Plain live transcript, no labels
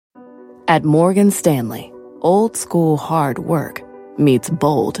At Morgan Stanley, old school hard work meets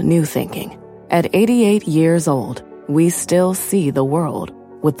bold new thinking. At 88 years old, we still see the world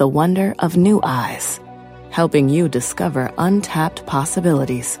with the wonder of new eyes, helping you discover untapped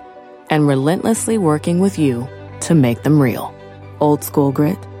possibilities and relentlessly working with you to make them real. Old school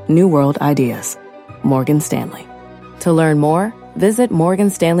grit, new world ideas. Morgan Stanley. To learn more, visit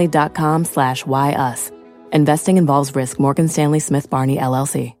morganstanley.com/whyus. Investing involves risk. Morgan Stanley Smith Barney,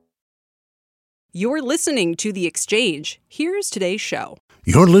 LLC. You're listening to The Exchange. Here's today's show.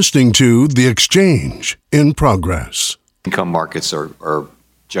 You're listening to The Exchange in progress. Income markets are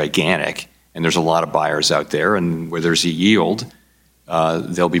gigantic, and there's a lot of buyers out there, and where there's a yield,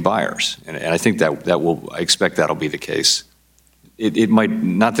 there'll be buyers. And I think I expect that'll be the case. It might,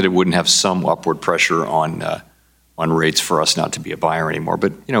 not that it wouldn't have some upward pressure on rates for us not to be a buyer anymore,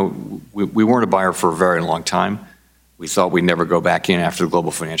 but we weren't a buyer for a very long time. We thought we'd never go back in after the global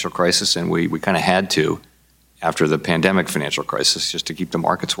financial crisis, and we kind of had to after the pandemic financial crisis just to keep the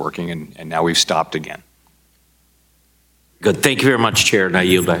markets working, and now we've stopped again. Good. Thank you very much, Chair. Now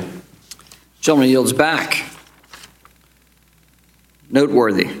yield back. Gentleman yields back.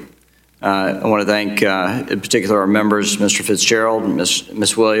 Noteworthy. I want to thank, in particular, our members, Mr. Fitzgerald and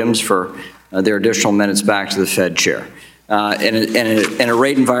Ms. Williams, for their additional minutes back to the Fed chair. In a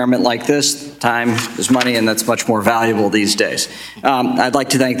rate environment like this, time is money, and that's much more valuable these days. I'd like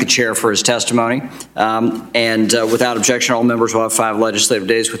to thank the chair for his testimony. Without objection, all members will have 5 legislative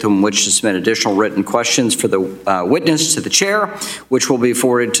days within which to submit additional written questions for the witness to the chair, which will be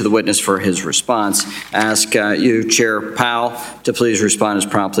forwarded to the witness for his response. Ask you, Chair Powell, to please respond as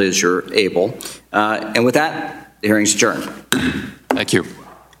promptly as you're able. And with that, the hearing's adjourned. Thank you.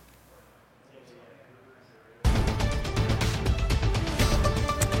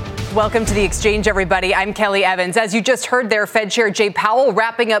 Welcome to The Exchange, everybody. I'm Kelly Evans. As you just heard there, Fed Chair Jay Powell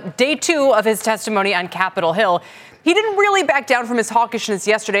wrapping up day 2 of his testimony on Capitol Hill. He didn't really back down from his hawkishness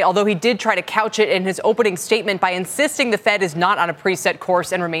yesterday, although he did try to couch it in his opening statement by insisting the Fed is not on a preset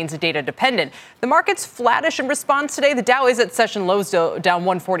course and remains data dependent. The market's flattish in response today. The Dow is at session lows down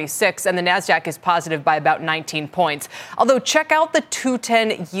 146, and the Nasdaq is positive by about 19 points. Although check out the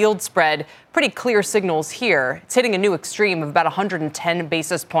 210 yield spread. Pretty clear signals here. It's hitting a new extreme of about 110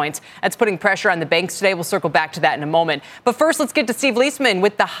 basis points. That's putting pressure on the banks today. We'll circle back to that in a moment. But first, let's get to Steve Leisman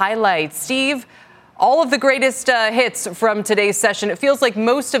with the highlights. Steve, all of the greatest hits from today's session. It feels like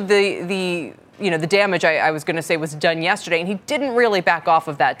most of the damage I was going to say was done yesterday, and he didn't really back off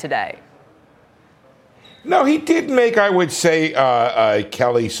of that today. No, he did make, I would say,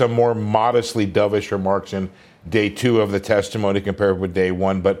 Kelly, some more modestly dovish remarks in day 2 of the testimony compared with day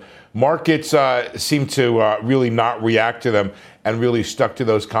 1. But markets seem to really not react to them and really stuck to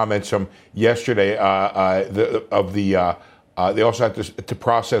those comments from yesterday they also have to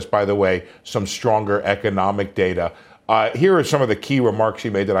process, by the way, some stronger economic data. Here are some of the key remarks he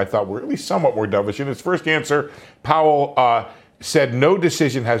made that I thought were at least somewhat more dovish. In his first answer, Powell said no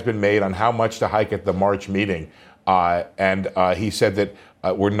decision has been made on how much to hike at the March meeting. And he said that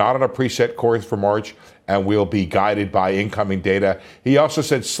we're not on a preset course for March, and we'll be guided by incoming data. He also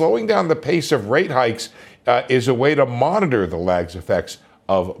said slowing down the pace of rate hikes is a way to monitor the lags effects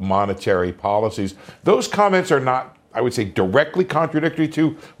of monetary policies. Those comments are not, I would say, directly contradictory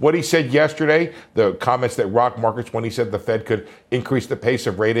to what he said yesterday, the comments that rocked markets when he said the Fed could increase the pace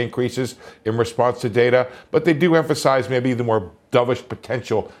of rate increases in response to data. But they do emphasize maybe the more dovish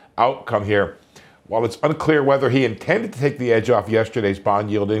potential outcome here. While it's unclear whether he intended to take the edge off yesterday's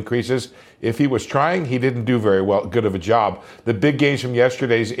bond yield increases, if he was trying, he didn't do very good of a job. The big gains from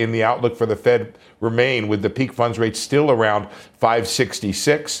yesterday's in the outlook for the Fed remain, with the peak funds rate still around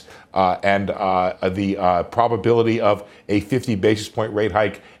 566 and the probability of a 50 basis point rate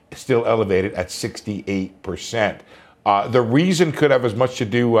hike still elevated at 68%. The reason could have as much to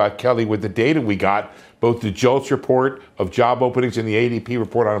do, Kelly, with the data we got. Both the JOLTS report of job openings and the ADP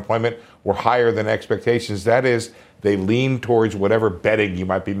report on employment were higher than expectations. That is, they lean towards whatever betting you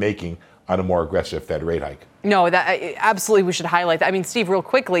might be making on a more aggressive Fed rate hike. No, that absolutely we should highlight that. I mean, Steve, real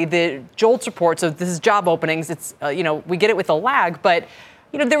quickly, the JOLTS report, so this is job openings. It's, we get it with a lag, but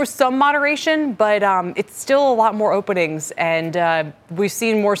there was some moderation, but it's still a lot more openings. And we've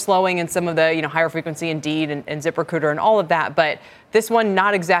seen more slowing in some of the, higher frequency Indeed and ZipRecruiter and all of that. But this one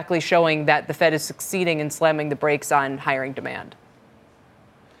not exactly showing that the Fed is succeeding in slamming the brakes on hiring demand.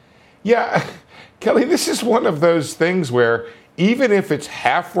 Yeah, Kelly, this is one of those things where even if it's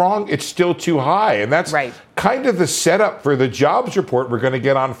half wrong, it's still too high. And that's right. Kind of the setup for the jobs report we're going to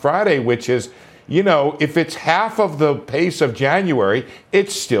get on Friday, which is, if it's half of the pace of January,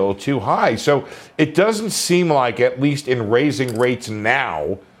 it's still too high. So it doesn't seem like, at least in raising rates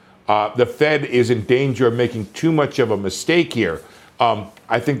now, the Fed is in danger of making too much of a mistake here.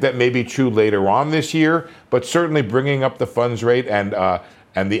 I think that may be true later on this year, but certainly bringing up the funds rate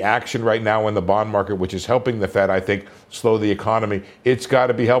and the action right now in the bond market, which is helping the Fed, I think, slow the economy, it's got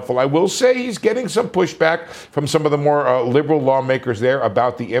to be helpful. I will say he's getting some pushback from some of the more liberal lawmakers there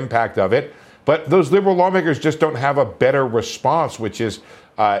about the impact of it. But those liberal lawmakers just don't have a better response, which is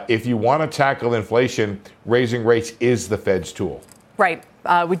if you want to tackle inflation, raising rates is the Fed's tool. Right.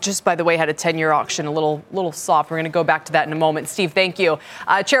 We just, by the way, had a 10-year auction, a little soft. We're going to go back to that in a moment. Steve, thank you.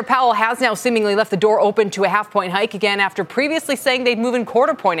 Chair Powell has now seemingly left the door open to a half-point hike again after previously saying they'd move in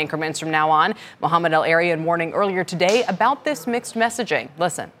quarter-point increments from now on. Mohamed El-Erian warning earlier today about this mixed messaging.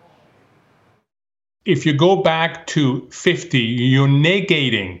 Listen. If you go back to 50, you're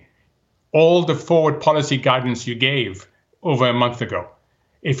negating all the forward policy guidance you gave over a month ago.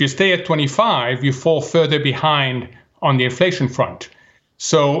 If you stay at 25, you fall further behind on the inflation front.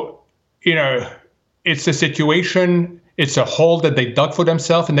 So, it's a situation, it's a hole that they dug for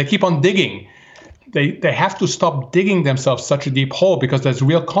themselves, and they keep on digging. They have to stop digging themselves such a deep hole because there's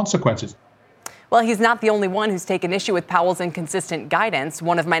real consequences. Well, he's not the only one who's taken issue with Powell's inconsistent guidance.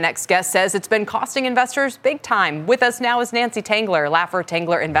 One of my next guests says it's been costing investors big time. With us now is Nancy Tangler, Laffer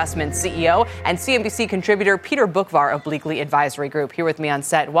Tangler Investments CEO, and CNBC contributor Peter Bookvar of Bleakley Advisory Group here with me on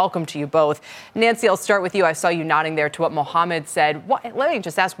set. Welcome to you both. Nancy, I'll start with you. I saw you nodding there to what Mohamed said. Let me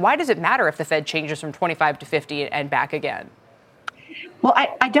just ask, why does it matter if the Fed changes from 25 to 50 and back again? Well,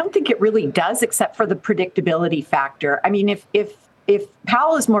 I don't think it really does, except for the predictability factor. I mean, if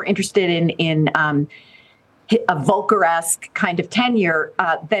Powell is more interested in a Volcker-esque kind of tenure,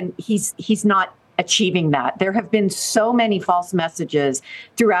 then he's not achieving that. There have been so many false messages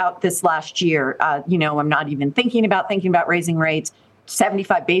throughout this last year. I'm not even thinking about raising rates.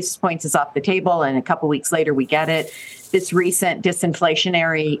 75 basis points is off the table, and a couple weeks later we get it. This recent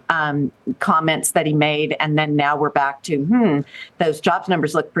disinflationary comments that he made, and then now we're back to, those jobs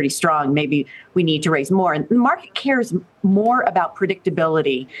numbers look pretty strong. Maybe we need to raise more. And the market cares more about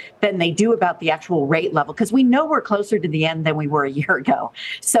predictability than they do about the actual rate level, because we know we're closer to the end than we were a year ago.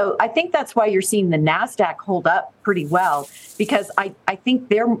 So I think that's why you're seeing the NASDAQ hold up pretty well, because I think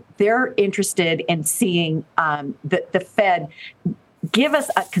they're interested in seeing the Fed give us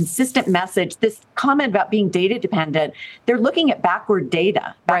a consistent message. This comment about being data dependent, they're looking at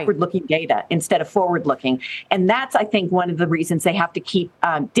backward-looking data instead of forward-looking. And that's, I think, one of the reasons they have to keep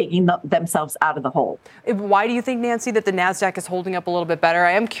digging themselves out of the hole. Why do you think, Nancy, that the NASDAQ is holding up a little bit better?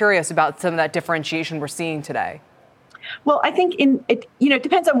 I am curious about some of that differentiation we're seeing today. Well, I think it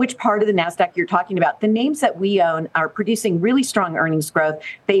depends on which part of the NASDAQ you're talking about. The names that we own are producing really strong earnings growth.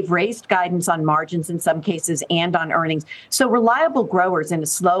 They've raised guidance on margins in some cases and on earnings. So reliable growers in a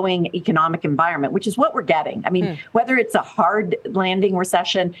slowing economic environment, which is what we're getting. I mean, whether it's a hard landing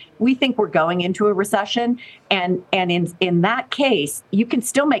recession, we think we're going into a recession. And in that case, you can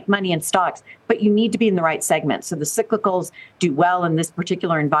still make money in stocks, but you need to be in the right segment. So the cyclicals do well in this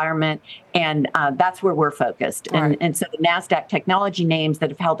particular environment, and that's where we're focused. And so the NASDAQ technology names that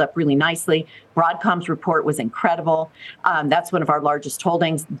have held up really nicely. Broadcom's report was incredible. That's one of our largest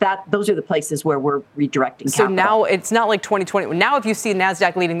holdings. Those are the places where we're redirecting capital. So now it's not like 2020. Now if you see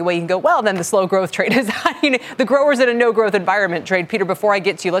NASDAQ leading the way, you can go, well, then the slow growth trade is the growers in a no growth environment trade. Peter, before I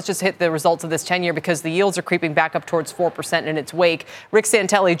get to you, let's just hit the results of this 10-year because the yields are creeping back up towards 4% in its wake. Rick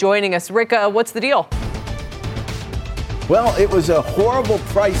Santelli joining us. Rick, what's the deal? Well, it was a horrible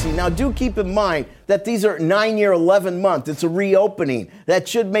pricing. Now, do keep in mind that these are 9-year, 11-month. It's a reopening. That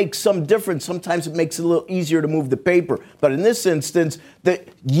should make some difference. Sometimes it makes it a little easier to move the paper. But in this instance, the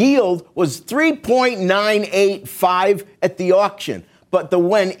yield was 3.985 at the auction. But the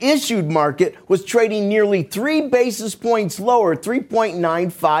when issued market was trading nearly 3 basis points lower,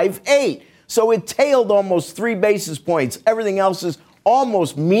 3.958. So it tailed almost 3 basis points. Everything else is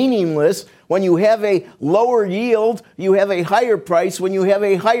almost meaningless. When you have a lower yield, you have a higher price. When you have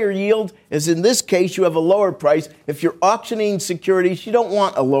a higher yield, as in this case, you have a lower price. If you're auctioning securities, you don't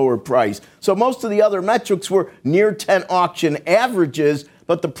want a lower price. So most of the other metrics were near 10 auction averages,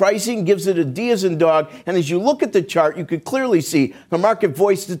 but the pricing gives it a D as in dog. And as you look at the chart, you could clearly see the market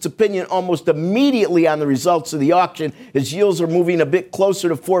voiced its opinion almost immediately on the results of the auction as yields are moving a bit closer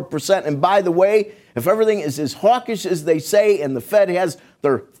to 4%. And by the way, if everything is as hawkish as they say and the Fed has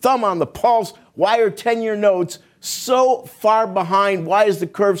their thumb on the pulse, why are 10-year notes so far behind? Why is the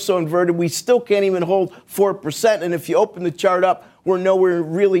curve so inverted? We still can't even hold 4%. And if you open the chart up, we're nowhere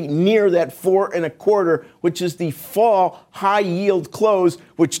really near that 4.25, which is the fall high yield close,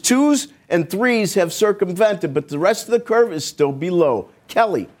 which 2s and 3s have circumvented. But the rest of the curve is still below.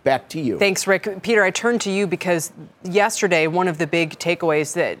 Kelly, back to you. Thanks, Rick. Peter, I turned to you because yesterday, one of the big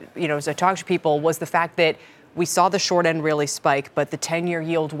takeaways that, as I talked to people was the fact that we saw the short end really spike, but the 10-year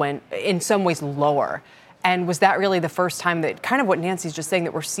yield went in some ways lower. And was that really the first time that kind of what Nancy's just saying,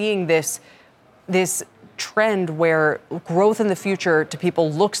 that we're seeing this trend where growth in the future to people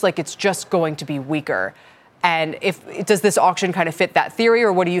looks like it's just going to be weaker? And does this auction kind of fit that theory,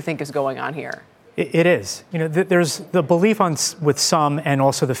 or what do you think is going on here? It is. There's the belief with some and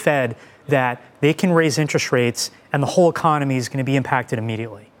also the Fed that they can raise interest rates and the whole economy is going to be impacted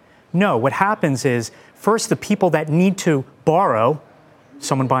immediately. No, what happens is first the people that need to borrow,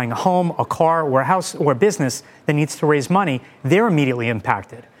 someone buying a home, a car, or a house, or a business that needs to raise money, they're immediately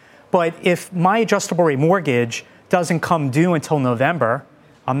impacted. But if my adjustable rate mortgage doesn't come due until November,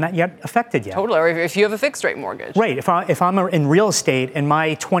 I'm not yet affected yet. Totally. Or if you have a fixed rate mortgage. Right. If I'm in real estate and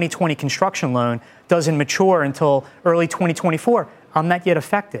my 2020 construction loan doesn't mature until early 2024, I'm not yet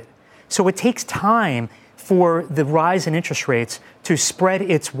affected. So it takes time for the rise in interest rates to spread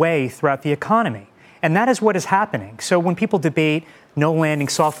its way throughout the economy. And that is what is happening. So when people debate no landing,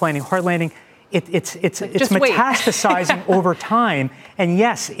 soft landing, hard landing, it's metastasizing over time. And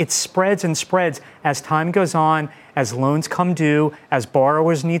yes, it spreads and spreads as time goes on, as loans come due, as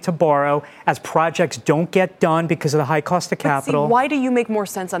borrowers need to borrow, as projects don't get done because of the high cost of capital. But see, why do you make more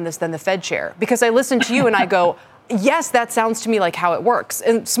sense on this than the Fed chair? Because I listen to you and I go, yes, that sounds to me like how it works.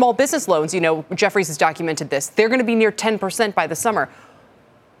 And small business loans, Jeffries has documented this. They're going to be near 10% by the summer.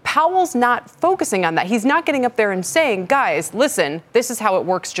 Powell's not focusing on that. He's not getting up there and saying, guys, listen, this is how it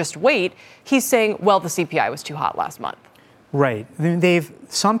works, just wait. He's saying, well, the CPI was too hot last month. Right.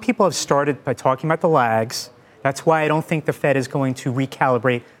 Some people have started by talking about the lags. That's why I don't think the Fed is going to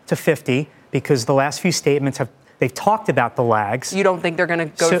recalibrate to 50, because the last few statements they've talked about the lags. You don't think they're going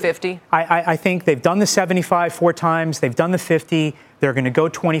to go to 50? I think they've done the 75 4 times. They've done the 50. They're going to go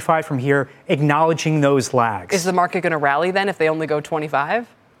 25 from here, acknowledging those lags. Is the market going to rally then if they only go 25?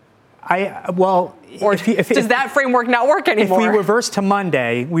 Does that framework not work anymore? If we reverse to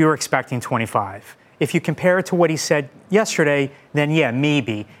Monday, we were expecting 25. If you compare it to what he said yesterday, then yeah,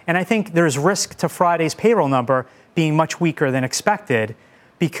 maybe. And I think there's risk to Friday's payroll number being much weaker than expected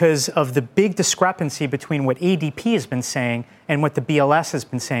because of the big discrepancy between what ADP has been saying and what the BLS has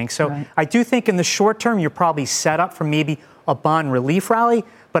been saying. So right. I do think in the short term, you're probably set up for maybe a bond relief rally,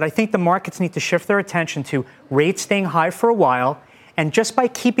 but I think the markets need to shift their attention to rates staying high for a while. And just by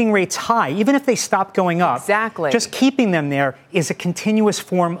keeping rates high, even if they stop going up, just keeping them there is a continuous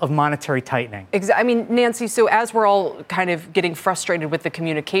form of monetary tightening. I mean, Nancy, so as we're all kind of getting frustrated with the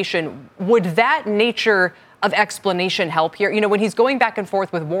communication, would that nature of explanation help here? When he's going back and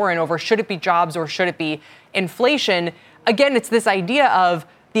forth with Warren over should it be jobs or should it be inflation, again, it's this idea of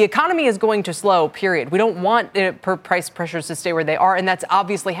the economy is going to slow, period. We don't want price pressures to stay where they are, and that's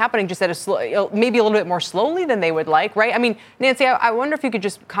obviously happening just at maybe a little bit more slowly than they would like, right? I mean, Nancy, I wonder if you could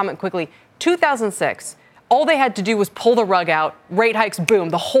just comment quickly. 2006, all they had to do was pull the rug out, rate hikes, boom,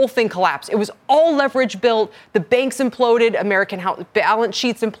 the whole thing collapsed. It was all leverage built, the banks imploded, American house balance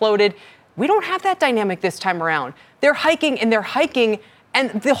sheets imploded. We don't have that dynamic this time around. They're hiking, and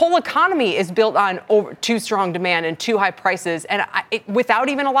the whole economy is built on too strong demand and too high prices, and without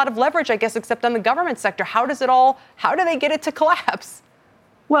even a lot of leverage, I guess, except on the government sector. How do they get it to collapse?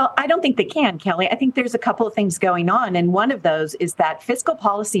 Well, I don't think they can, Kelly. I think there's a couple of things going on, and one of those is that fiscal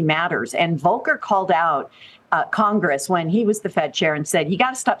policy matters. And Volcker called out Congress when he was the Fed chair and said, you got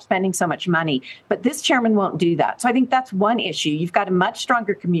to stop spending so much money. But this chairman won't do that. So I think that's one issue. You've got a much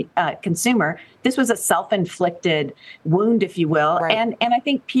stronger consumer. This was a self-inflicted wound, if you will. Right. And I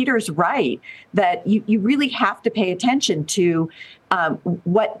think Peter's right that you really have to pay attention to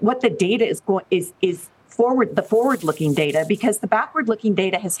what the data is the forward-looking data, because the backward-looking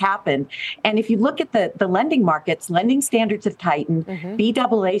data has happened. And if you look at the lending markets, lending standards have tightened.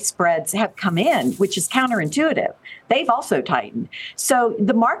 BAA spreads have come in, which is counterintuitive. They've also tightened. So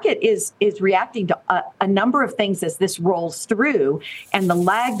the market is reacting to a number of things as this rolls through. And the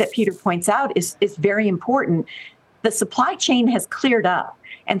lag that Peter points out is very important. The supply chain has cleared up.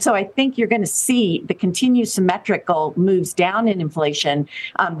 And so I think you're going to see the continued symmetrical moves down in inflation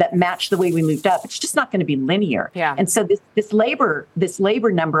that match the way we moved up. It's just not going to be linear. Yeah. And so this labor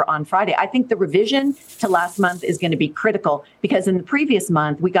number on Friday, I think the revision to last month is going to be critical because in the previous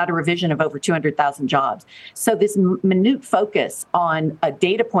month, we got a revision of over 200,000 jobs. So this minute focus on a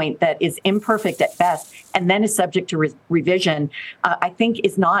data point that is imperfect at best and then is subject to revision, I think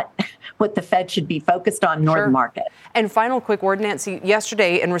is not what the Fed should be focused on, nor the market. And final quick word, Nancy,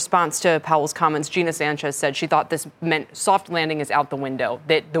 yesterday in response to Powell's comments, Gina Sanchez said she thought this meant soft landing is out the window,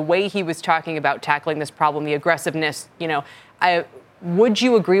 that the way he was talking about tackling this problem, the aggressiveness, Would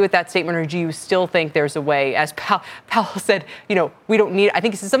you agree with that statement, or do you still think there's a way, as Powell said, we don't need, I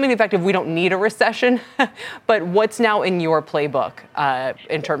think it's something effective, we don't need a recession, but what's now in your playbook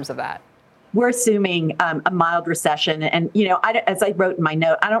in terms of that? We're assuming a mild recession. And, as I wrote in my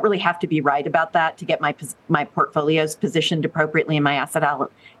note, I don't really have to be right about that to get my portfolios positioned appropriately in my asset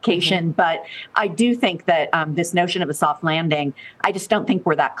allocation. Mm-hmm. But I do think that this notion of a soft landing, I just don't think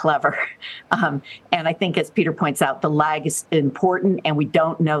we're that clever. And I think, as Peter points out, the lag is important, and we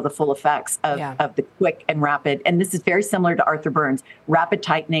don't know the full effects of the quick and rapid. And this is very similar to Arthur Burns, rapid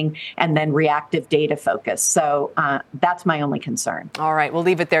tightening and then reactive data focus. So that's my only concern. All right, we'll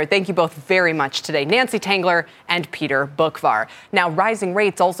leave it there. Thank you both very much today, Nancy Tangler and Peter Bookvar. Now, rising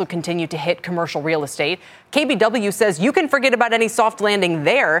rates also continue to hit commercial real estate. KBW says you can forget about any soft landing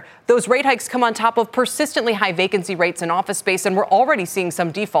there. Those rate hikes come on top of persistently high vacancy rates in office space, and we're already seeing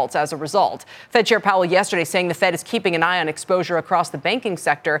some defaults as a result. Fed Chair Powell yesterday saying the Fed is keeping an eye on exposure across the banking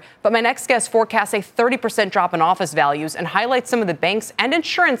sector. But my next guest forecasts a 30% drop in office values and highlights some of the banks and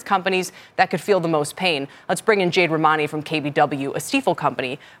insurance companies that could feel the most pain. Let's bring in Jade Rahmani from KBW, a Stifel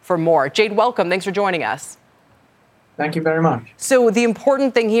company, for more. Jade, welcome. Thanks for joining us. Thank you very much. So the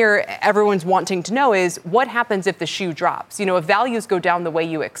important thing here everyone's wanting to know is what happens if the shoe drops? If values go down the way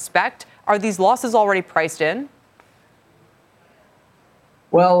you expect, are these losses already priced in?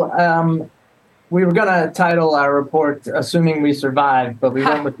 Well, we were going to title our report Assuming We Survive, but we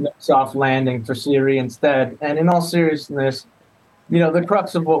went with no soft landing for CRE instead. And in all seriousness, the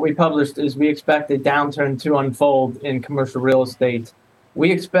crux of what we published is we expect a downturn to unfold in commercial real estate. We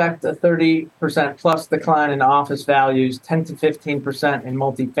expect a 30% plus decline in office values, 10 to 15% in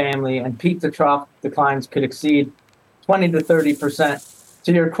multifamily, and peak to trough declines could exceed 20 to 30%.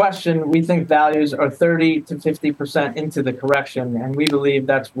 To your question, we think values are 30 to 50% into the correction, and we believe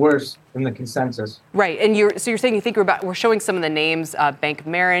that's worse than the consensus. Right, and you're saying you think we're showing some of the names, Bank of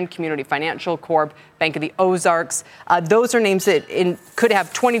Marin, Community Financial Corp, Bank of the Ozarks. Those are names that could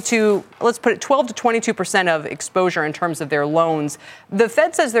have 12 to 22% of exposure in terms of their loans. The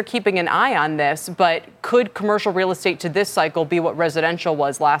Fed says they're keeping an eye on this, but could commercial real estate to this cycle be what residential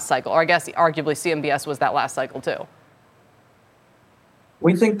was last cycle? Or I guess arguably CMBS was that last cycle too.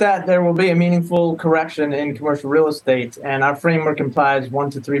 We think that there will be a meaningful correction in commercial real estate, and our framework implies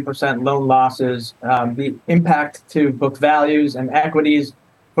 1 to 3% loan losses. The impact to book values and equities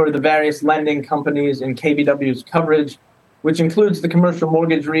for the various lending companies in KBW's coverage, which includes the commercial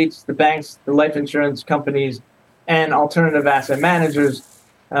mortgage REITs, the banks, the life insurance companies, and alternative asset managers,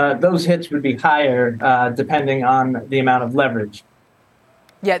 those hits would be higher depending on the amount of leverage.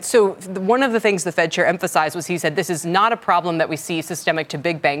 Yeah, so one of the things the Fed chair emphasized was he said this is not a problem that we see systemic to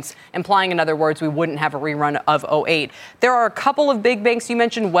big banks, implying, in other words, we wouldn't have a rerun of 2008. There are a couple of big banks. You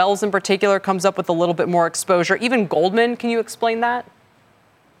mentioned Wells in particular comes up with a little bit more exposure. Even Goldman, can you explain that?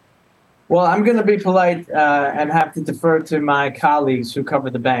 Well, I'm going to be polite and have to defer to my colleagues who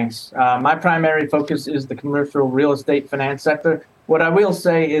cover the banks. My primary focus is the commercial real estate finance sector. What I will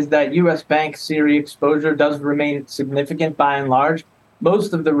say is that U.S. bank CRE exposure does remain significant by and large.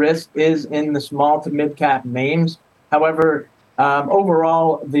 Most of the risk is in the small to mid-cap names. However,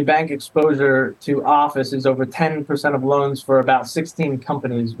 overall, the bank exposure to office is over 10% of loans for about 16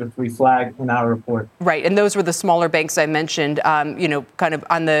 companies, which we flagged in our report. Right, and those were the smaller banks I mentioned. Kind of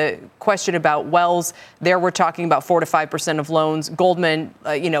on the question about Wells, there we're talking about 4 to 5% of loans. Goldman,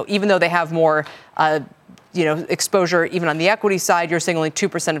 even though they have more exposure even on the equity side, you're saying only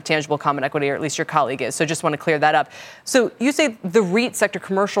 2% of tangible common equity, or at least your colleague is. So just want to clear that up. So you say the REIT sector,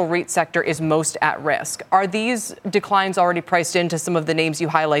 commercial REIT sector, is most at risk. Are these declines already priced into some of the names you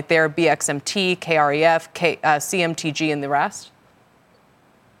highlight there, BXMT, KREF, CMTG, and the rest?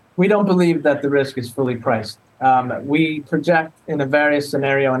 We don't believe that the risk is fully priced. We project in a various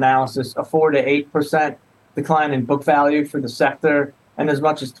scenario analysis a 4 to 8% decline in book value for the sector, and as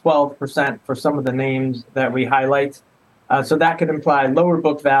much as 12% for some of the names that we highlight. So that could imply lower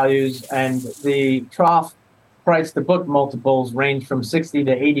book values, and the trough price to book multiples range from 60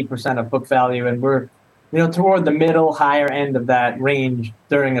 to 80% of book value, and we're toward the middle, higher end of that range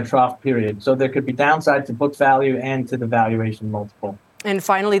during a trough period. So there could be downside to book value and to the valuation multiple. And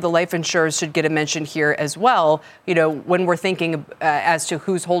finally, the life insurers should get a mention here as well. When we're thinking as to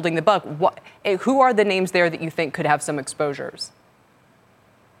who's holding the buck, who are the names there that you think could have some exposures?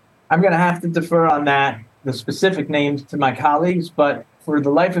 I'm going to have to defer on that, the specific names, to my colleagues. But for the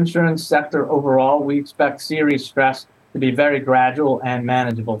life insurance sector overall, we expect CRE stress to be very gradual and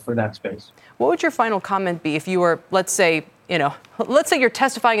manageable for that space. What would your final comment be if you were, let's say you're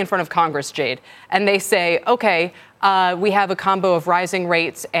testifying in front of Congress, Jade, and they say, okay, we have a combo of rising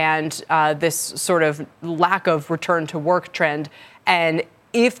rates and this sort of lack of return to work trend, And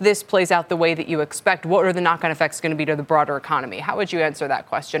if this plays out the way that you expect, what are the knock-on effects going to be to the broader economy? How would you answer that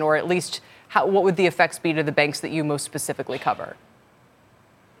question? Or at least what would the effects be to the banks that you most specifically cover?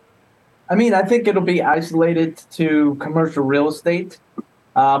 I mean, I think it'll be isolated to commercial real estate,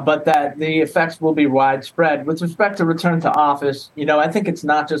 but that the effects will be widespread. With respect to return to office, I think it's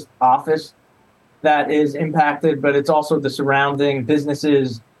not just office that is impacted, but it's also the surrounding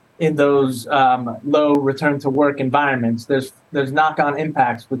businesses in those low return to work environments. There's knock-on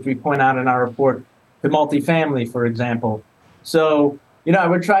impacts, which we point out in our report, to multifamily, for example. So, I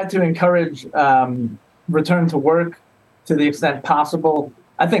would try to encourage return to work to the extent possible.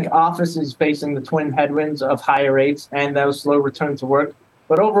 I think office is facing the twin headwinds of higher rates and those slow return to work.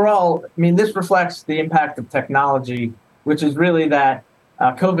 But overall, this reflects the impact of technology, which is really that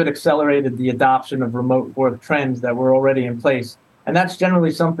COVID accelerated the adoption of remote work trends that were already in place. And that's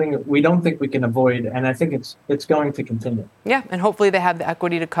generally something we don't think we can avoid. And I think it's going to continue. Yeah, and hopefully they have the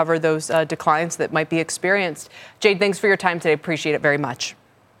equity to cover those declines that might be experienced. Jade, thanks for your time today. Appreciate it very much.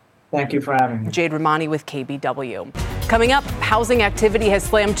 Thank you for having me. Jade Ramani with KBW. Coming up, housing activity has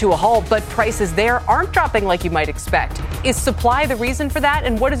slammed to a halt, but prices there aren't dropping like you might expect. Is supply the reason for that?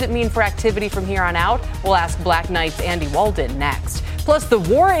 And what does it mean for activity from here on out? We'll ask Black Knight's Andy Walden next. Plus, the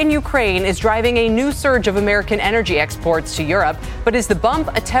war in Ukraine is driving a new surge of American energy exports to Europe. But is the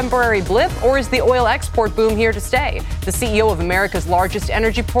bump a temporary blip, or is the oil export boom here to stay? The CEO of America's largest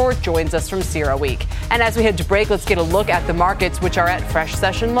energy port joins us from CERAWeek. And as we head to break, let's get a look at the markets, which are at fresh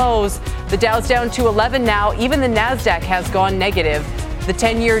session lows. The Dow's down to 11 now. Even the Nasdaq has gone negative. The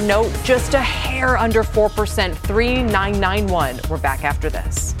 10-year note just a hair under 4%, 3.991. We're back after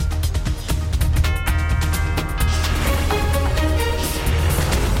this.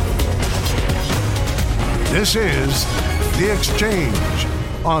 This is The Exchange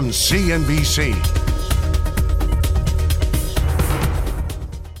on CNBC.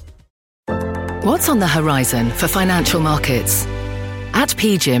 What's on the horizon for financial markets? At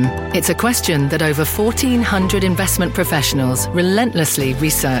PGIM, it's a question that over 1,400 investment professionals relentlessly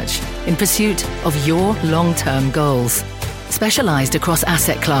research in pursuit of your long-term goals. Specialized across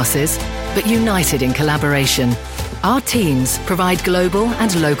asset classes, but united in collaboration, our teams provide global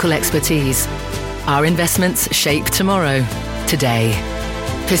and local expertise. Our investments shape tomorrow, today.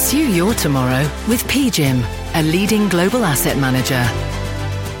 Pursue your tomorrow with PGIM, a leading global asset manager.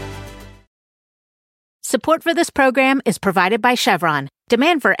 Support for this program is provided by Chevron.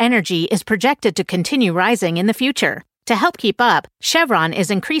 Demand for energy is projected to continue rising in the future. To help keep up, Chevron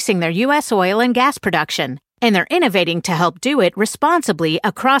is increasing their U.S. oil and gas production, and they're innovating to help do it responsibly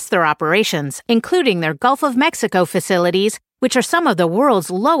across their operations, including their Gulf of Mexico facilities, which are some of the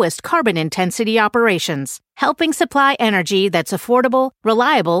world's lowest carbon intensity operations, helping supply energy that's affordable,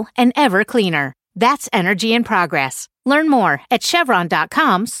 reliable, and ever cleaner. That's energy in progress. Learn more at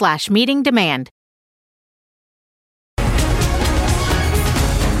chevron.com/meeting demand.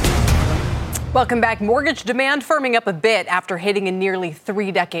 Welcome back. Mortgage demand firming up a bit after hitting a nearly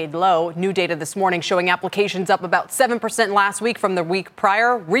 3-decade low. New data this morning showing applications up about 7% last week from the week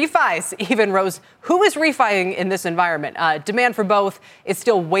prior. Refis even rose. Who is refiing in this environment? Demand for both is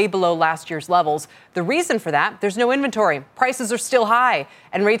still way below last year's levels. The reason for that, there's no inventory. Prices are still high,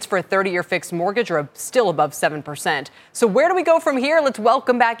 and rates for a 30-year fixed mortgage are still above 7%. So where do we go from here? Let's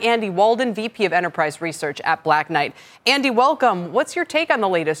welcome back Andy Walden, VP of Enterprise Research at Black Knight. Andy, welcome. What's your take on the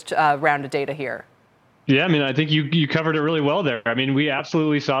latest round of data here? Yeah, I think you covered it really well there. We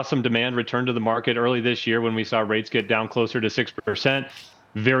absolutely saw some demand return to the market early this year when we saw rates get down closer to 6%.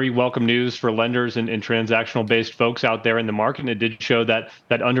 Very welcome news for lenders and transactional-based folks out there in the market. And it did show that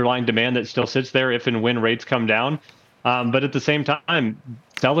underlying demand that still sits there if and when rates come down. But at the same time,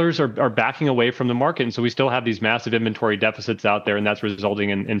 sellers are backing away from the market. And so we still have these massive inventory deficits out there, and that's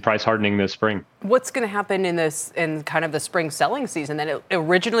resulting in price hardening this spring. What's going to happen in kind of the spring selling season? Then it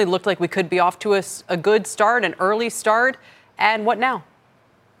originally looked like we could be off to a good start, an early start. And what now?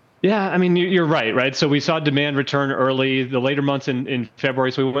 Yeah, you're right? So we saw demand return early, the later months in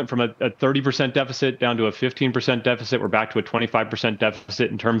February. So we went from a 30% deficit down to a 15% deficit. We're back to a 25%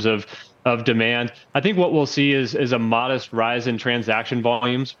 deficit in terms of demand. I think what we'll see is a modest rise in transaction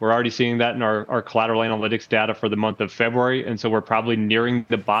volumes. We're already seeing that in our collateral analytics data for the month of February. And so we're probably nearing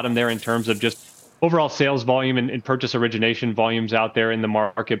the bottom there in terms of just overall sales volume and purchase origination volumes out there in the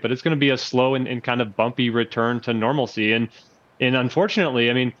market. But it's going to be a slow and kind of bumpy return to normalcy. And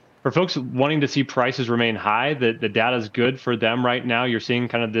unfortunately, for folks wanting to see prices remain high, the data is good for them right now. You're seeing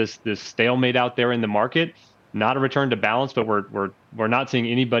kind of this stalemate out there in the market. not a return to balance, but we're not seeing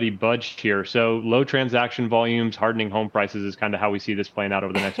anybody budge here. So low transaction volumes, hardening home prices is kind of how we see this playing out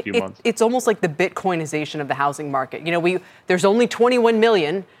over the next few months. It's almost like the Bitcoinization of the housing market. There's only 21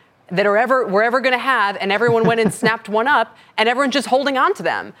 million that we're ever going to have, and everyone went and snapped one up, and everyone's just holding on to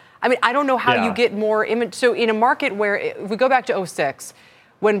them. I mean, I don't know how you get more image. So in a market where, if we go back to 2006,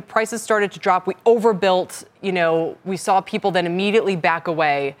 when prices started to drop, we overbuilt, we saw people then immediately back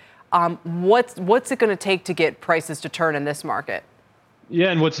away. What's it going to take to get prices to turn in this market? Yeah,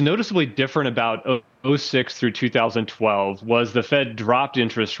 and what's noticeably different about 2006 through 2012 was the Fed dropped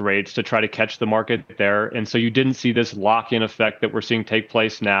interest rates to try to catch the market there. And so you didn't see this lock-in effect that we're seeing take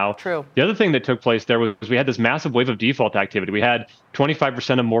place now. True. The other thing that took place there was we had this massive wave of default activity. We had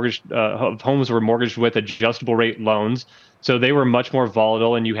 25% of homes were mortgaged with adjustable rate loans. So they were much more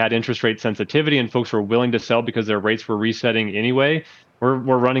volatile, and you had interest rate sensitivity, and folks were willing to sell because their rates were resetting anyway. We're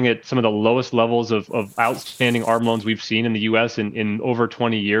running at some of the lowest levels of outstanding ARM loans we've seen in the U.S. in over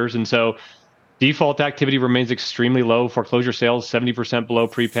 20 years. And so default activity remains extremely low. Foreclosure sales, 70% below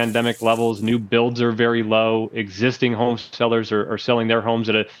pre-pandemic levels. New builds are very low. Existing home sellers are selling their homes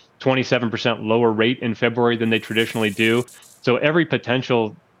at a 27% lower rate in February than they traditionally do. So every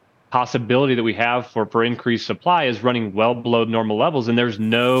potential possibility that we have for increased supply is running well below normal levels, and there's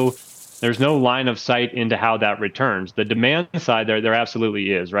no line of sight into how that returns. The demand side there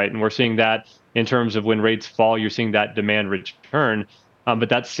absolutely is, right? And we're seeing that in terms of when rates fall, you're seeing that demand return. But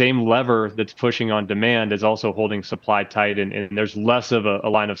that same lever that's pushing on demand is also holding supply tight, and there's less of a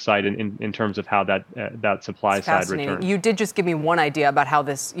line of sight in terms of how that supply side returns. You did just give me one idea about how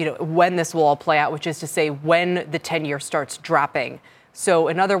this, when this will all play out, which is to say when the 10-year starts dropping. So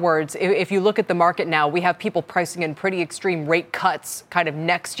in other words, if you look at the market now, we have people pricing in pretty extreme rate cuts kind of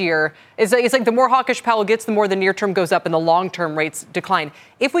next year. It's like the more hawkish Powell gets, the more the near term goes up and the long term rates decline.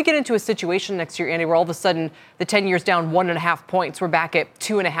 If we get into a situation next year, Andy, where all of a sudden the 10 years down 1.5 points, we're back at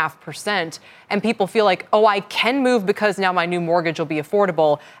 2.5%, and people feel like, oh, I can move because now my new mortgage will be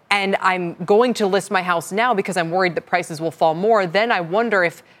affordable, and I'm going to list my house now because I'm worried that prices will fall more, then I wonder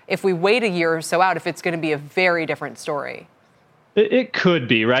if we wait a year or so out, if it's going to be a very different story. It could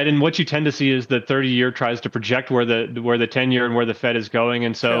be, right? And what you tend to see is the 30-year tries to project where the 10-year and where the Fed is going.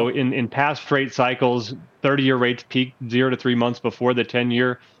 And so in past rate cycles, 30-year rates peak 0 to 3 months before the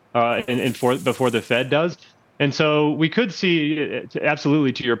 10-year before the Fed does. And so we could see,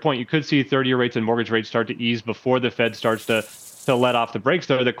 absolutely to your point, you could see 30-year rates and mortgage rates start to ease before the Fed starts to let off the brakes.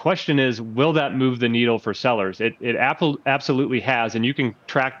 Though the question is, will that move the needle for sellers? It absolutely has, and you can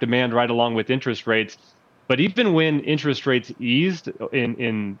track demand right along with interest rates. But even when interest rates eased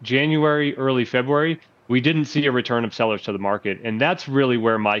in January, early February, we didn't see a return of sellers to the market. And that's really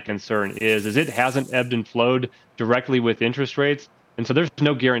where my concern is it hasn't ebbed and flowed directly with interest rates. And so there's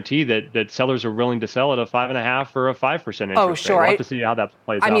no guarantee that sellers are willing to sell at a 5.5 or a 5% interest rate. Oh, sure. We'll have to see how that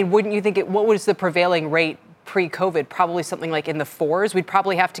plays out. I mean, wouldn't you think what was the prevailing rate pre-COVID? Probably something like in the 4s. We'd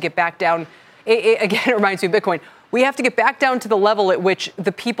probably have to get back down. Again, it reminds me of Bitcoin. We have to get back down to the level at which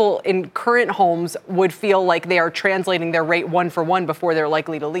the people in current homes would feel like they are translating their rate one for one before they're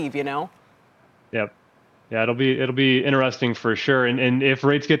likely to leave, Yep. Yeah, it'll be interesting for sure. And if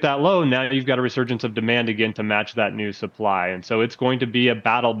rates get that low, now you've got a resurgence of demand again to match that new supply. And so it's going to be a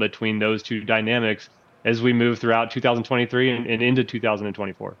battle between those two dynamics as we move throughout 2023 and into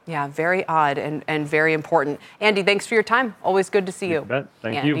 2024. Yeah, very odd and very important. Andy, thanks for your time. Always good to see you.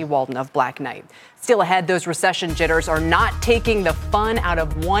 Thank you. Andy Walden of Black Knight. Still ahead, those recession jitters are not taking the fun out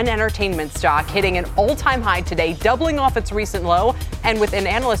of one entertainment stock, hitting an all-time high today, doubling off its recent low, and with an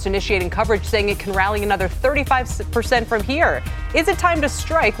analyst initiating coverage saying it can rally another 35% from here. Is it time to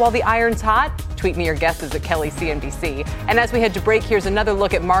strike while the iron's hot? Tweet me your guesses at Kelly CNBC. And as we head to break, here's another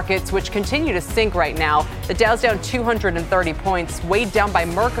look at markets, which continue to sink right now. The Dow's down 230 points, weighed down by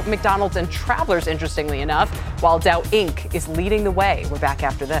Merck, McDonald's, and Travelers, interestingly enough, while Dow Inc. is leading the way. We're back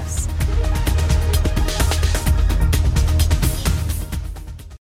after this.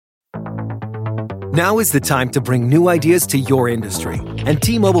 Now is the time to bring new ideas to your industry. And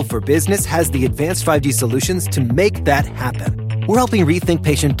T-Mobile for Business has the advanced 5G solutions to make that happen. We're helping rethink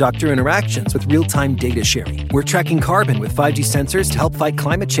patient-doctor interactions with real-time data sharing. We're tracking carbon with 5G sensors to help fight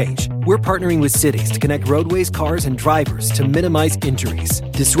climate change. We're partnering with cities to connect roadways, cars, and drivers to minimize injuries.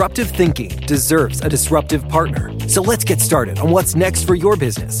 Disruptive thinking deserves a disruptive partner. So let's get started on what's next for your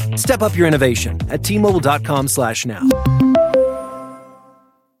business. Step up your innovation at T-Mobile.com/now.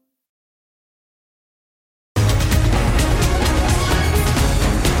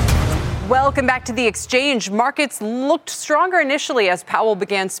 Welcome back to the exchange. Markets looked stronger initially as Powell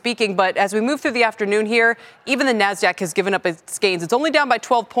began speaking, but as we move through the afternoon here, even the Nasdaq has given up its gains. It's only down by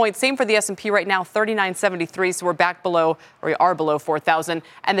 12 points. Same for the S&P right now, 39.73. So we're back below, or we are below 4,000.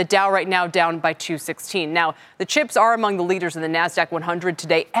 And the Dow right now down by 216. Now, the chips are among the leaders in the Nasdaq 100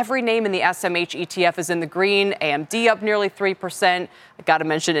 today. Every name in the SMH ETF is in the green. AMD up nearly 3%. I got to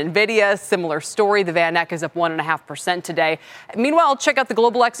mention NVIDIA, similar story. The VanEck is up 1.5% today. Meanwhile, check out the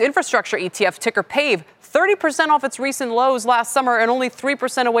Global X Infrastructure ETF, ticker PAVE, 30% off its recent lows last summer and only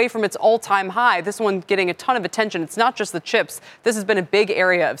 3% away from its all-time high. This one getting a ton of attention. It's not just the chips. This has been a big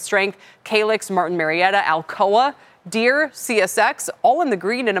area of strength. Calix, Martin Marietta, Alcoa, Deere, CSX, all in the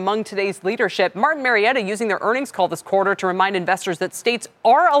green and among today's leadership. Martin Marietta using their earnings call this quarter to remind investors that states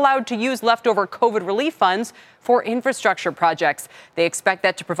are allowed to use leftover COVID relief funds for infrastructure projects. They expect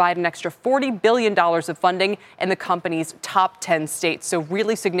that to provide an extra $40 billion of funding in the company's top 10 states. So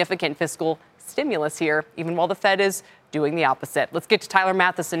really significant fiscal stimulus here, even while the Fed is doing the opposite. Let's get to Tyler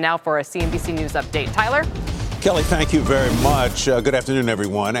Matheson now for a CNBC News update. Tyler? Kelly, thank you very much. Good afternoon,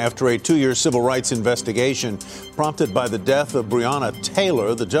 everyone. After a 2-year civil rights investigation prompted by the death of Breonna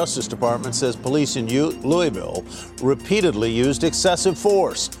Taylor, the Justice Department says police in Louisville repeatedly used excessive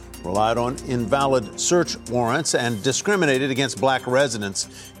force, relied on invalid search warrants, and discriminated against black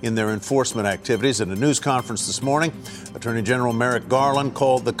residents in their enforcement activities. At a news conference this morning, Attorney General Merrick Garland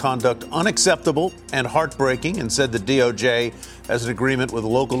called the conduct unacceptable and heartbreaking and said the DOJ has an agreement with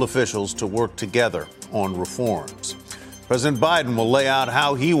local officials to work together on reforms. President Biden will lay out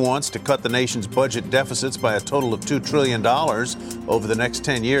how he wants to cut the nation's budget deficits by a total of $2 trillion over the next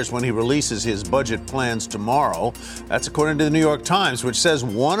 10 years when he releases his budget plans tomorrow. That's according to the New York Times, which says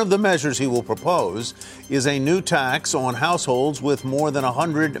one of the measures he will propose is a new tax on households with more than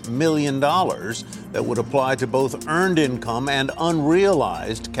 $100 million that would apply to both earned income and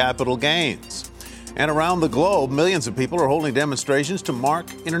unrealized capital gains. And around the globe, millions of people are holding demonstrations to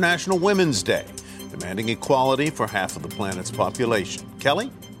mark International Women's Day, demanding equality for half of the planet's population. Kelly,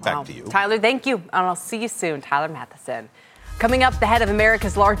 back to you. Tyler, thank you. And I'll see you soon. Tyler Matheson. Coming up, the head of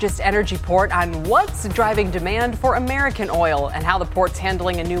America's largest energy port on what's driving demand for American oil and how the port's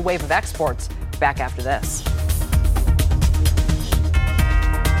handling a new wave of exports. Back after this.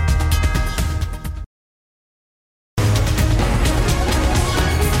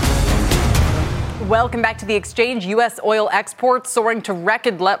 Welcome back to the exchange. U.S. oil exports soaring to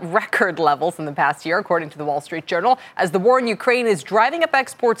record levels in the past year, according to the Wall Street Journal, as the war in Ukraine is driving up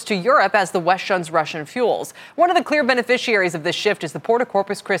exports to Europe as the West shuns Russian fuels. One of the clear beneficiaries of this shift is the Port of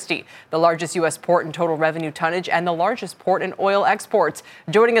Corpus Christi, the largest U.S. port in total revenue tonnage and the largest port in oil exports.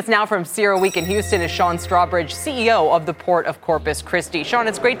 Joining us now from CERA Week in Houston is Sean Strawbridge, CEO of the Port of Corpus Christi. Sean,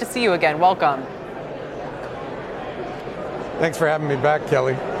 it's great to see you again. Welcome. Thanks for having me back,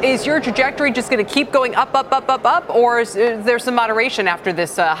 Kelly. Is your trajectory just going to keep going up, or is there some moderation after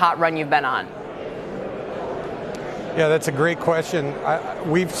this hot run you've been on? Yeah, that's a great question.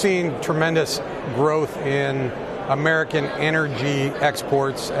 We've seen tremendous growth in American energy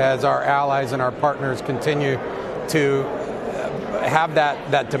exports as our allies and our partners continue to have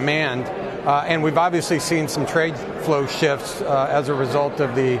that demand. And we've obviously seen some trade flow shifts as a result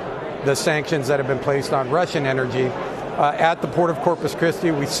of the sanctions that have been placed on Russian energy. At the Port of Corpus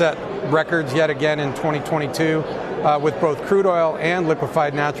Christi, we set records yet again in 2022 with both crude oil and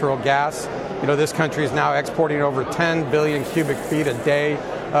liquefied natural gas. You know, this country is now exporting over 10 billion cubic feet a day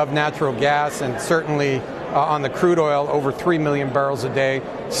of natural gas, and certainly on the crude oil, over 3 million barrels a day.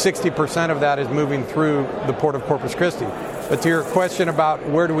 60% of that is moving through the Port of Corpus Christi. But to your question about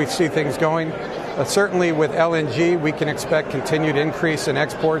where do we see things going, certainly with LNG, we can expect continued increase in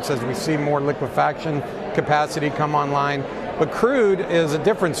exports as we see more liquefaction capacity come online. But crude is a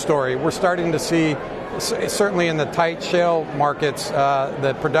different story. We're starting to see, certainly in the tight shale markets,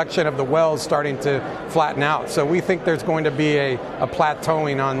 the production of the wells starting to flatten out. So we think there's going to be a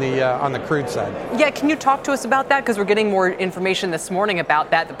plateauing on the crude side. Yeah, can you talk to us about that? Because we're getting more information this morning about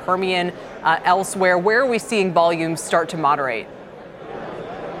that, the Permian, elsewhere. Where are we seeing volumes start to moderate?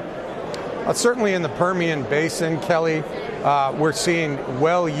 Certainly in the Permian Basin, Kelly, we're seeing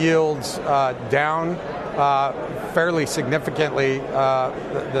well yields down fairly significantly.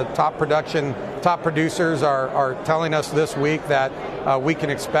 The top producers are telling us this week that we can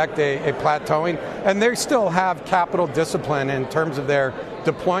expect a plateauing, and they still have capital discipline in terms of their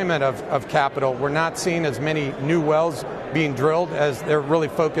deployment of capital. We're not seeing as many new wells being drilled as they're really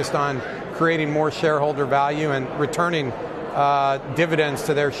focused on creating more shareholder value and returning dividends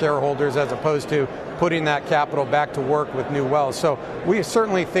to their shareholders as opposed to putting that capital back to work with new wells. So we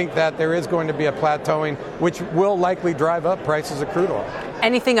certainly think that there is going to be a plateauing, which will likely drive up prices of crude oil.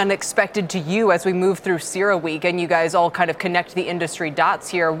 Anything unexpected to you as we move through CERA week and you guys all kind of connect the industry dots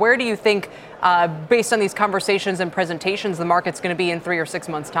here? Where do you think, based on these conversations and presentations, the market's going to be in 3 or 6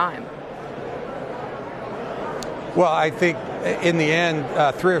 months' time? Well, I think in the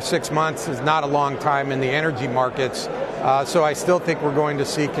end, 3 or 6 months is not a long time in the energy markets. So I still think we're going to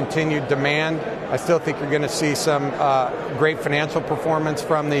see continued demand. I still think you're going to see some great financial performance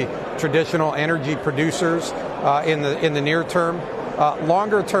from the traditional energy producers in the near term.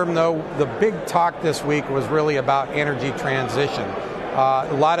 Longer term, though, the big talk this week was really about energy transition.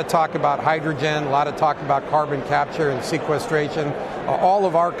 A lot of talk about hydrogen, a lot of talk about carbon capture and sequestration. All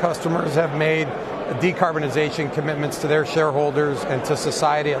of our customers have made decarbonization commitments to their shareholders and to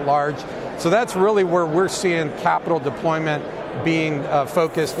society at large. So that's really where we're seeing capital deployment being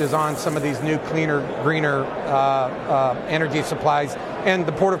focused, is on some of these new cleaner, greener energy supplies. And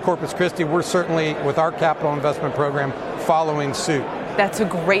the Port of Corpus Christi, we're certainly, with our capital investment program, following suit. That's a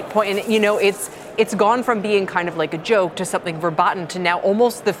great point. And, you know, it's gone from being kind of like a joke to something verboten to now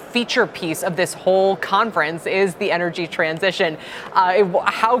almost the feature piece of this whole conference is the energy transition.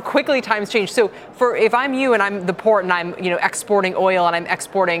 How quickly times change. So if I'm you and I'm the port and I'm, exporting oil and I'm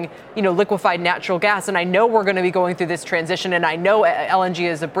exporting, liquefied natural gas, and I know we're going to be going through this transition and I know LNG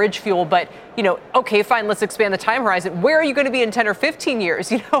is a bridge fuel, but, okay, fine, let's expand the time horizon. Where are you going to be in 10 or 15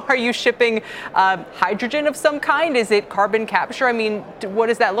 years? Are you shipping hydrogen of some kind? Is it carbon capture? I mean, what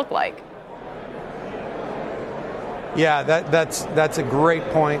does that look like? Yeah, that's a great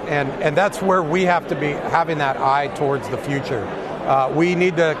point, and that's where we have to be having that eye towards the future. We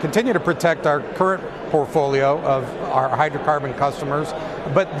need to continue to protect our current portfolio of our hydrocarbon customers,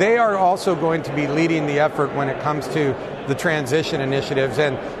 but they are also going to be leading the effort when it comes to the transition initiatives.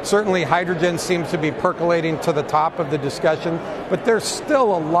 And certainly hydrogen seems to be percolating to the top of the discussion, but there's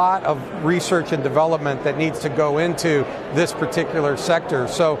still a lot of research and development that needs to go into this particular sector.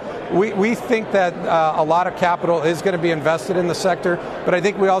 So we think that a lot of capital is going to be invested in the sector, but I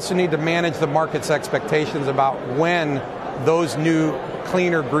think we also need to manage the market's expectations about when those new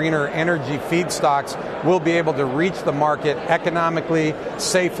cleaner, greener energy feedstocks will be able to reach the market economically,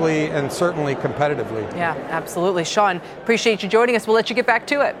 safely, and certainly competitively. Yeah, absolutely. Sean, appreciate you joining us. We'll let you get back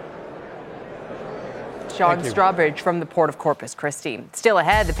to it. Sean Strawbridge from the Port of Corpus Christi. Still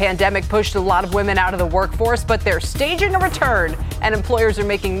ahead, the pandemic pushed a lot of women out of the workforce, but they're staging a return, and employers are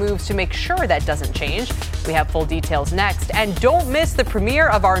making moves to make sure that doesn't change. We have full details next. And don't miss the premiere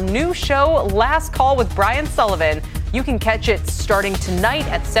of our new show, Last Call with Brian Sullivan. You can catch it starting tonight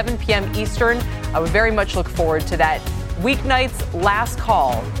at 7 p.m. Eastern. I would very much look forward to that. Weeknights, Last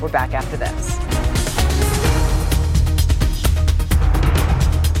Call. We're back after this.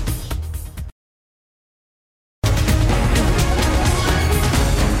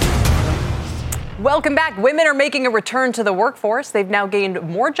 Welcome back. Women are making a return to the workforce. They've now gained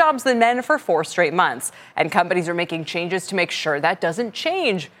more jobs than men for 4 straight months. And companies are making changes to make sure that doesn't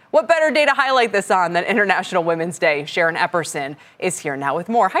change. What better day to highlight this on than International Women's Day? Sharon Epperson is here now with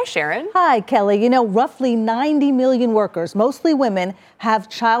more. Hi, Sharon. Hi, Kelly. Roughly 90 million workers, mostly women, have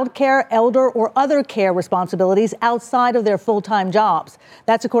childcare, elder, or other care responsibilities outside of their full-time jobs.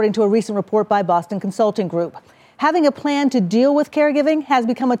 That's according to a recent report by Boston Consulting Group. Having a plan to deal with caregiving has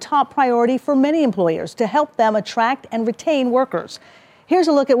become a top priority for many employers to help them attract and retain workers. Here's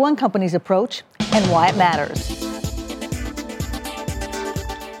a look at one company's approach and why it matters.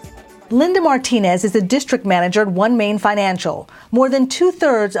 Linda Martinez is a district manager at One Main Financial. More than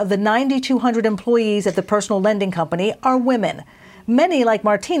 2/3 of the 9,200 employees at the personal lending company are women. Many, like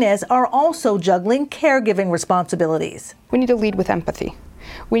Martinez, are also juggling caregiving responsibilities. We need to lead with empathy.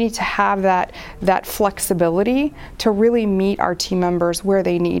 We need to have that flexibility to really meet our team members where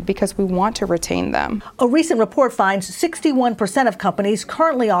they need, because we want to retain them. A recent report finds 61% of companies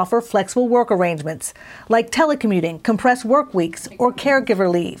currently offer flexible work arrangements, like telecommuting, compressed work weeks, or caregiver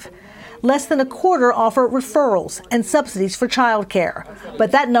leave. Less than a quarter offer referrals and subsidies for childcare,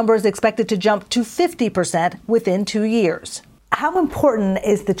 but that number is expected to jump to 50% within 2 years. How important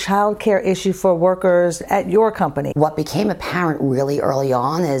is the child care issue for workers at your company? What became apparent really early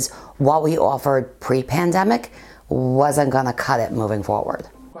on is what we offered pre-pandemic wasn't going to cut it moving forward.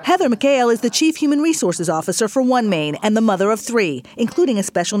 Heather McHale is the Chief Human Resources Officer for One Main and the mother of 3, including a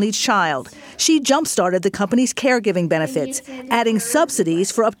special needs child. She jump-started the company's caregiving benefits, adding subsidies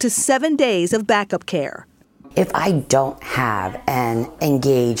for up to 7 days of backup care. If I don't have an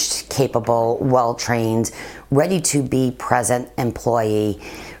engaged, capable, well-trained, ready to be present employee,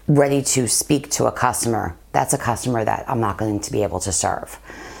 ready to speak to a customer, that's a customer that I'm not going to be able to serve.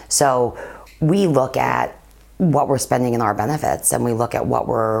 So we look at what we're spending in our benefits, and we look at what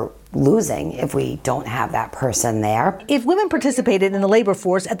we're losing if we don't have that person there. If women participated in the labor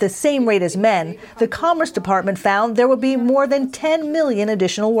force at the same rate as men, the Commerce Department found there would be more than 10 million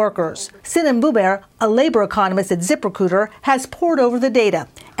additional workers. Sinem Buber, a labor economist at ZipRecruiter, has pored over the data,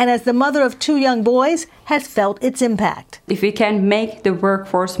 and as the mother of 2 young boys, has felt its impact. If we can make the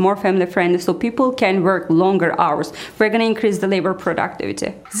workforce more family-friendly so people can work longer hours, we're going to increase the labor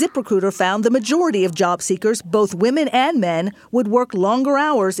productivity. ZipRecruiter found the majority of job seekers, both women and men, would work longer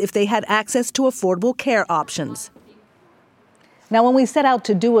hours if they had access to affordable care options. Now, when we set out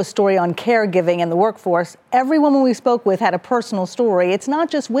to do a story on caregiving and the workforce, every woman we spoke with had a personal story. It's not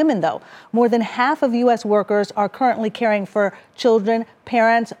just women, though. More than half of U.S. workers are currently caring for children,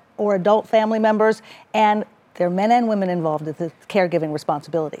 parents, or adult family members, and there are men and women involved with the caregiving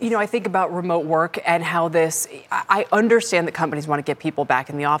responsibility. You know, I think about remote work and how I understand that companies want to get people back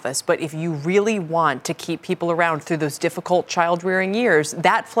in the office, but if you really want to keep people around through those difficult child-rearing years,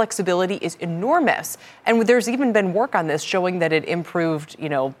 that flexibility is enormous. And there's even been work on this showing that it improved,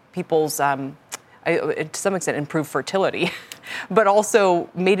 people's, to some extent, improved fertility, but also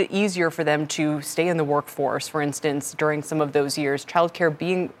made it easier for them to stay in the workforce. For instance, during some of those years, childcare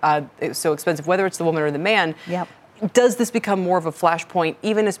being so expensive, whether it's the woman or the man. Yep. Does this become more of a flashpoint,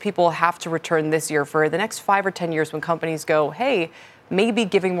 even as people have to return this year for the next 5 or 10 years when companies go, hey, maybe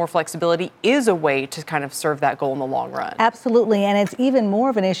giving more flexibility is a way to kind of serve that goal in the long run? Absolutely, and it's even more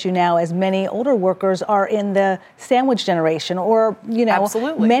of an issue now as many older workers are in the sandwich generation, or,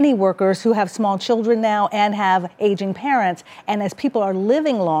 Absolutely. Many workers who have small children now and have aging parents. And as people are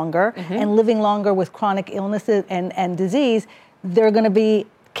living longer and living longer with chronic illnesses and disease, there are going to be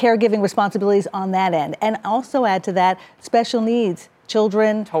caregiving responsibilities on that end. And also add to that special needs,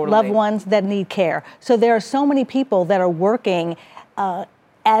 children, loved ones that need care. So there are so many people that are working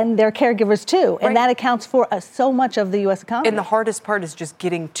and they're caregivers too. And that accounts for so much of the U.S. economy. And the hardest part is just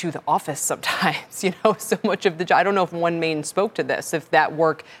getting to the office sometimes, so much of the job. I don't know if One Main spoke to this, if that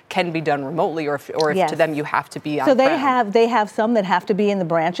work can be done remotely or if Yes. to them you have to be on So they have some that have to be in the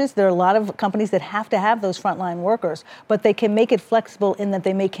branches. There are a lot of companies that have to have those frontline workers, but they can make it flexible in that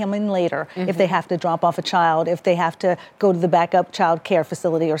they may come in later if they have to drop off a child, if they have to go to the backup child care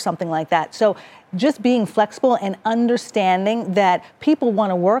facility or something like that. So just being flexible and understanding that people want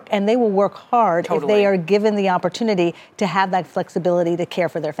to work and they will work hard if they are given the opportunity to have that flexibility to care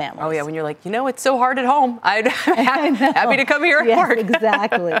for their families. Oh, yeah, when you're like, it's so hard at home. I'm happy to come here and work.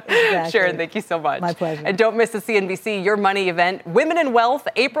 Exactly. Sharon, thank you so much. My pleasure. And don't miss the CNBC Your Money event. Women in Wealth,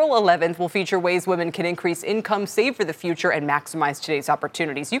 April 11th, will feature ways women can increase income, save for the future, and maximize today's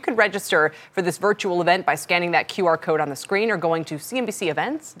opportunities. You can register for this virtual event by scanning that QR code on the screen or going to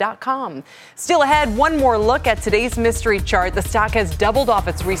cnbcevents.com. Still ahead, one more look at today's mystery chart. The stock has doubled off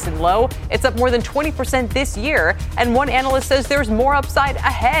its recent low. It's up more than 20% this year, and one analyst says there's more upside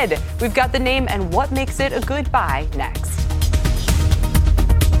ahead. We've got the name and what makes it a good buy next.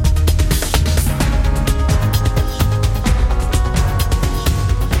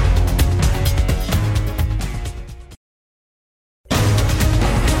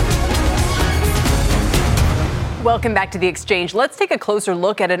 Welcome back to The Exchange. Let's take a closer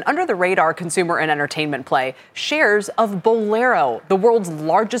look at an under-the-radar consumer and entertainment play. Shares of Bolero, the world's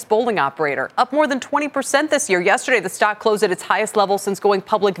largest bowling operator, up more than 20% this year. Yesterday, the stock closed at its highest level since going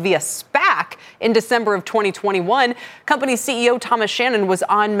public via SPAC in December of 2021. Company CEO Thomas Shannon was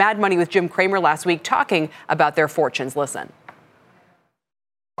on Mad Money with Jim Cramer last week talking about their fortunes. Listen.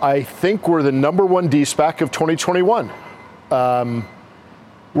 I think we're the number one de-SPAC of 2021.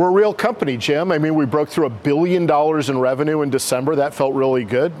 We're a real company, Jim. I mean, we broke through $1 billion in revenue in December. That felt really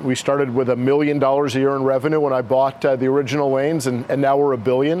good. We started with $1 million a year in revenue when I bought the original lanes, and now we're $1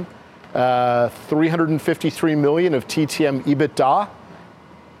 billion. 353 million of TTM EBITDA.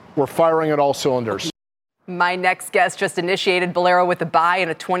 We're firing at all cylinders. My next guest just initiated Bolero with a buy and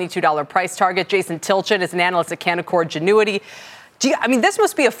a $22 price target. Jason Tilchen is an analyst at Canaccord Genuity. This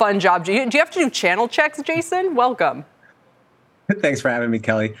must be a fun job. Do you have to do channel checks, Jason? Welcome. Thanks for having me,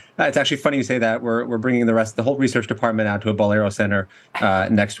 Kelly. It's actually funny you say that. We're bringing the whole research department out to a Bolero center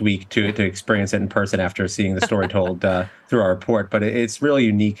next week to experience it in person after seeing the story told through our report. But it's really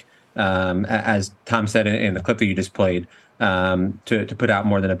unique, as Tom said in the clip that you just played, to put out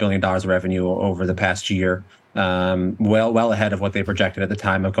more than $1 billion of revenue over the past year. well ahead of what they projected at the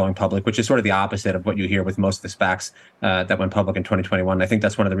time of going public, which is sort of the opposite of what you hear with most of the SPACs that went public in 2021. I think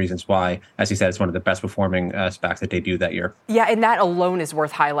that's one of the reasons why, as you said, it's one of the best performing SPACs that debuted that year. Yeah, and that alone is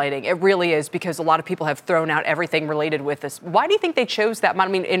worth highlighting. It really is, because a lot of people have thrown out everything related with this. Why do you think they chose that? I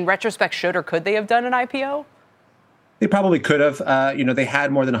mean, in retrospect, should or could they have done an IPO? They probably could have. They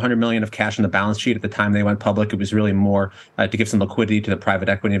had more than $100 million of cash on the balance sheet at the time they went public. It was really more to give some liquidity to the private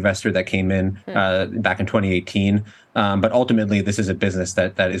equity investor that came in back in 2018. But ultimately, this is a business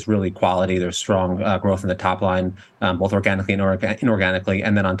that is really quality. There's strong growth in the top line, both organically and inorganically.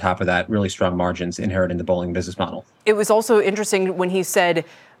 And then on top of that, really strong margins inherent in the bowling business model. It was also interesting when he said,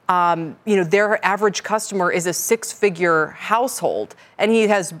 their average customer is a six-figure household, and he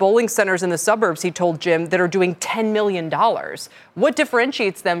has bowling centers in the suburbs, he told Jim, that are doing $10 million. What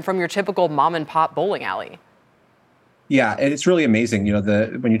differentiates them from your typical mom-and-pop bowling alley? Yeah, it's really amazing.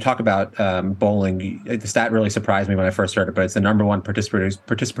 When you talk about bowling, the stat really surprised me when I first heard it, but it's the number one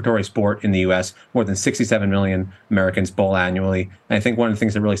participatory sport in the U.S. More than 67 million Americans bowl annually. And I think one of the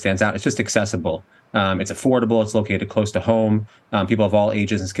things that really stands out is just accessible. It's affordable. It's located close to home. People of all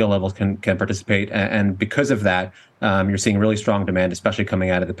ages and skill levels can participate. And because of that, you're seeing really strong demand, especially coming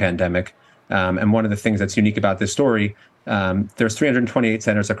out of the pandemic. And one of the things that's unique about this story, there's 328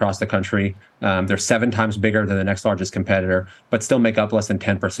 centers across the country. They're 7 times bigger than the next largest competitor, but still make up less than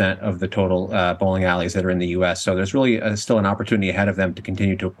 10% of the total bowling alleys that are in the U.S. So there's really still an opportunity ahead of them to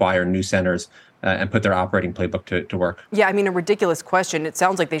continue to acquire new centers and put their operating playbook to work. Yeah, I mean, a ridiculous question. It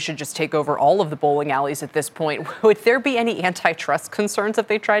sounds like they should just take over all of the bowling alleys at this point. Would there be any antitrust concerns if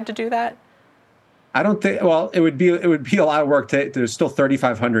they tried to do that? I don't think. Well, it would be a lot of work. There's still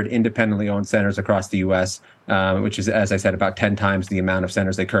 3,500 independently owned centers across the U.S., which is, as I said, about 10 times the amount of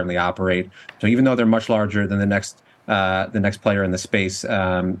centers they currently operate. So even though they're much larger than the next player in the space,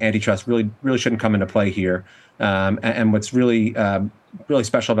 antitrust really shouldn't come into play here. And what's really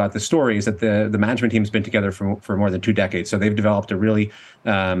special about this story is that the management team has been together for more than 2 decades. So they've developed a really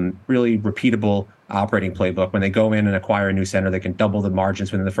repeatable operating playbook. When they go in and acquire a new center, they can double the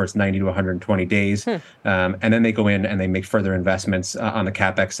margins within the first 90 to 120 days. And then they go in and they make further investments on the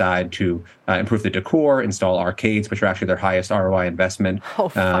CapEx side to improve the decor, install arcades, which are actually their highest ROI investment,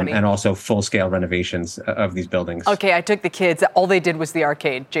 and also full-scale renovations of these buildings. Okay, I took the kids. All they did was the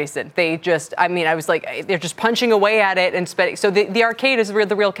arcade, Jason. They just, I was like, they're just punching away at it and spending. So the arcade is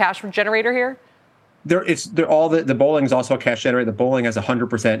the real cash generator here? The bowling is also a cash generator. The bowling has 100%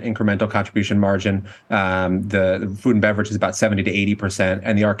 incremental contribution margin. The food and beverage is about 70 to 80%,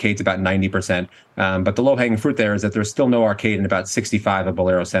 and the arcade's about 90%. But the low-hanging fruit there is that there's still no arcade in about 65 of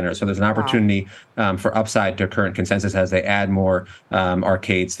Bowlero centers. So there's an opportunity for upside to current consensus as they add more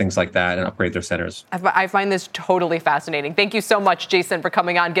arcades, things like that, and upgrade their centers. I find this totally fascinating. Thank you so much, Jason, for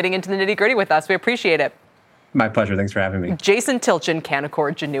coming on, getting into the nitty-gritty with us. We appreciate it. My pleasure. Thanks for having me. Jason Tilchen,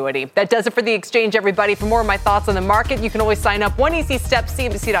 Canaccord Genuity. That does it for The Exchange, everybody. For more of my thoughts on the market, you can always sign up. One easy step,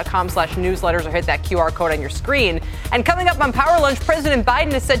 cnbc.com/newsletters, or hit that QR code on your screen. And coming up on Power Lunch, President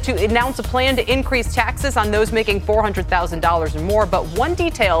Biden is said to announce a plan to increase taxes on those making $400,000 or more. But one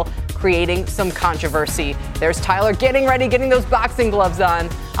detail creating some controversy. There's Tyler getting those boxing gloves on.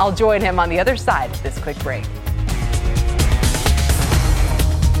 I'll join him on the other side of this quick break.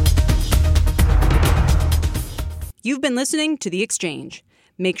 You've been listening to The Exchange.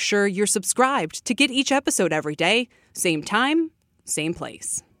 Make sure you're subscribed to get each episode every day, same time, same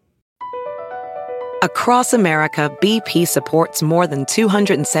place. Across America, BP supports more than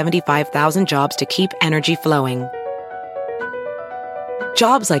 275,000 jobs to keep energy flowing.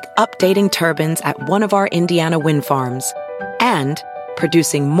 Jobs like updating turbines at one of our Indiana wind farms and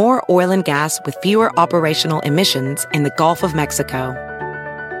producing more oil and gas with fewer operational emissions in the Gulf of Mexico.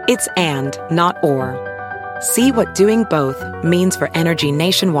 It's and, not or. See what doing both means for energy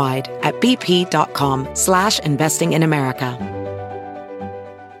nationwide at bp.com/investing in America.